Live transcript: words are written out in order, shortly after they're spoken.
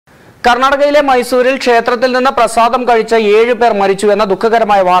കർണാടകയിലെ മൈസൂരിൽ ക്ഷേത്രത്തിൽ നിന്ന് പ്രസാദം കഴിച്ച 7 പേർ മരിച്ചു എന്ന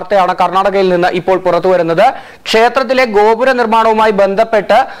ദുഃഖകരമായ വാർത്തയാണ് കർണാടകയിൽ നിന്ന് ഇപ്പോൾ പുറത്തുവരുന്നത്. ക്ഷേത്രത്തിലെ ഗോപുര നിർമ്മാണവുമായി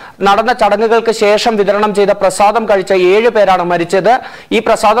ബന്ധപ്പെട്ട് നടന്ന ചടങ്ങുകൾക്ക് ശേഷം വിതരണം ചെയ്ത പ്രസാദം കഴിച്ച 7 പേരാണ് മരിച്ചത്. ഈ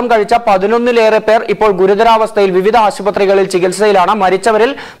പ്രസാദം കഴിച്ച 11-ലേറെ പേർ ഇപ്പോൾ ഗുരുതരാവസ്ഥയിൽ വിവിധ ആശുപത്രികളിൽ ചികിത്സയിലാണ്.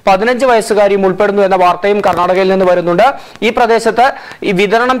 മരിച്ചവരിൽ 15 വയസ്സുകാരിയും ഉൾപ്പെടുന്നു എന്ന വാർത്തയും കർണാടകയിൽ നിന്ന് വരുന്നുണ്ട്. ഈ പ്രദേശത്ത്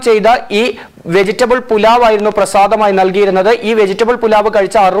വിതരണം ചെയ്ത ഈ വെജിറ്റബിൾ പുലാവ് ആയിരുന്നു പ്രസാദമായി നൽകിയിരുന്നത്. ഈ വെജിറ്റബിൾ പുലാവ്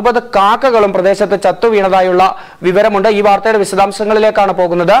കഴിച്ച 60 കാക്കകളും പ്രദേശത്ത് ചത്തു വീണതായുള്ള വിവരമുണ്ട്. ഈ വാർത്തയുടെ വിശദാംശങ്ങളിലേക്കാണ്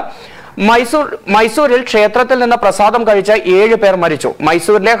പോകുന്നത്. മൈസൂരിൽ ക്ഷേത്രത്തിൽ നിന്ന് പ്രസാദം കഴിച്ച 7 പേർ മരിച്ചു.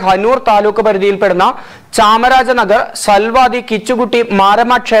 മൈസൂരിലെ ഹനൂർ താലൂക്ക് പരിധിയിൽപ്പെടുന്ന ചാമരാജനഗർ സൽവാദി കിച്ചുകുട്ടി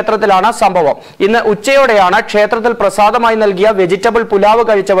മാരമ്മ ക്ഷേത്രത്തിലാണ് സംഭവം. ഇന്ന് ഉച്ചയോടെയാണ് ക്ഷേത്രത്തിൽ പ്രസാദമായി നൽകിയ വെജിറ്റബിൾ പുലാവ്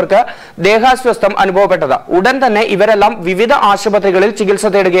കഴിച്ചവർക്ക് ദേഹാസ്വസ്ഥം അനുഭവപ്പെട്ടത്. ഉടൻ തന്നെ ഇവരെല്ലാം വിവിധ ആശുപത്രികളിൽ ചികിത്സ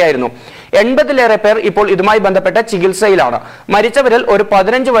തേടുകയായിരുന്നു. 80-ലേറെ പേർ ഇപ്പോൾ ഇതുമായി ബന്ധപ്പെട്ട ചികിത്സയിലാണ്. മരിച്ചവരിൽ ഒരു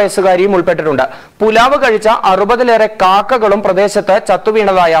 15 വയസ്സുകാരിയും ഉൾപ്പെട്ടിട്ടുണ്ട്. പുലാവ് കഴിച്ച 60-ലേറെ കാക്കകളും പ്രദേശത്ത്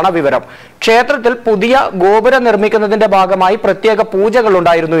ചത്തുവീണതായാണ് വിവരം. ക്ഷേത്രത്തിൽ പുതിയ ഗോപുരം നിർമ്മിക്കുന്നതിന്റെ ഭാഗമായി പ്രത്യേക പൂജകൾ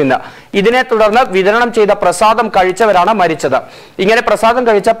ഉണ്ടായിരുന്നു ഇന്ന്. ഇതിനെ തുടർന്ന് വിതരണം ചെയ്ത പ്രസാദം കഴിച്ചവരാണ് മരിച്ചത്. ഇങ്ങനെ പ്രസാദം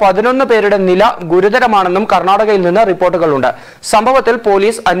കഴിച്ച 11 പേരുടെ നില ഗുരുതരമാണെന്നും കർണാടകയിൽ നിന്ന് റിപ്പോർട്ടുകളുണ്ട്. സംഭവത്തിൽ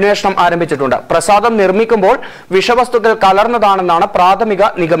പോലീസ് അന്വേഷണം ആരംഭിച്ചിട്ടുണ്ട്. പ്രസാദം നിർമ്മിക്കുമ്പോൾ വിഷവസ്തുക്കൾ കലർന്നതാണെന്നാണ് പ്രാഥമിക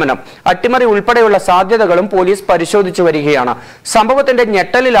നിഗമനം. അട്ടിമറി ഉൾപ്പെടെയുള്ള സാധ്യതകളും പോലീസ് പരിശോധിച്ചു വരികയാണ്. സംഭവത്തിന്റെ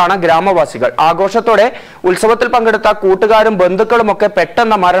ഞെട്ടലിലാണ് ഗ്രാമവാസികൾ. ആഘോഷത്തോടെ ഉത്സവത്തിൽ പങ്കെടുത്ത കൂട്ടുകാരും ബന്ധുക്കളുമൊക്കെ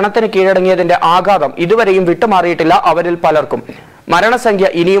പെട്ടെന്ന് മരണത്തിന് കീഴടങ്ങിയതിന്റെ ആഘാതം ഇതുവരെയും വിട്ടുമാറിയിട്ടില്ല അവരിൽ പലർക്കും. മരണസംഖ്യ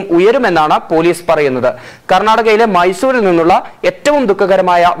ഇനിയും ഉയരുമെന്നാണ് പോലീസ് പറയുന്നത്. കർണാടകയിലെ മൈസൂരിൽ നിന്നുള്ള ഏറ്റവും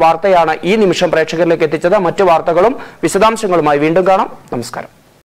ദുഃഖകരമായ വാർത്തയാണ് ഈ നിമിഷം പ്രേക്ഷകരിലേക്ക് എത്തിച്ചത്. മറ്റു വാർത്തകളും വിശദാംശങ്ങളുമായി വീണ്ടും കാണാം. നമസ്കാരം.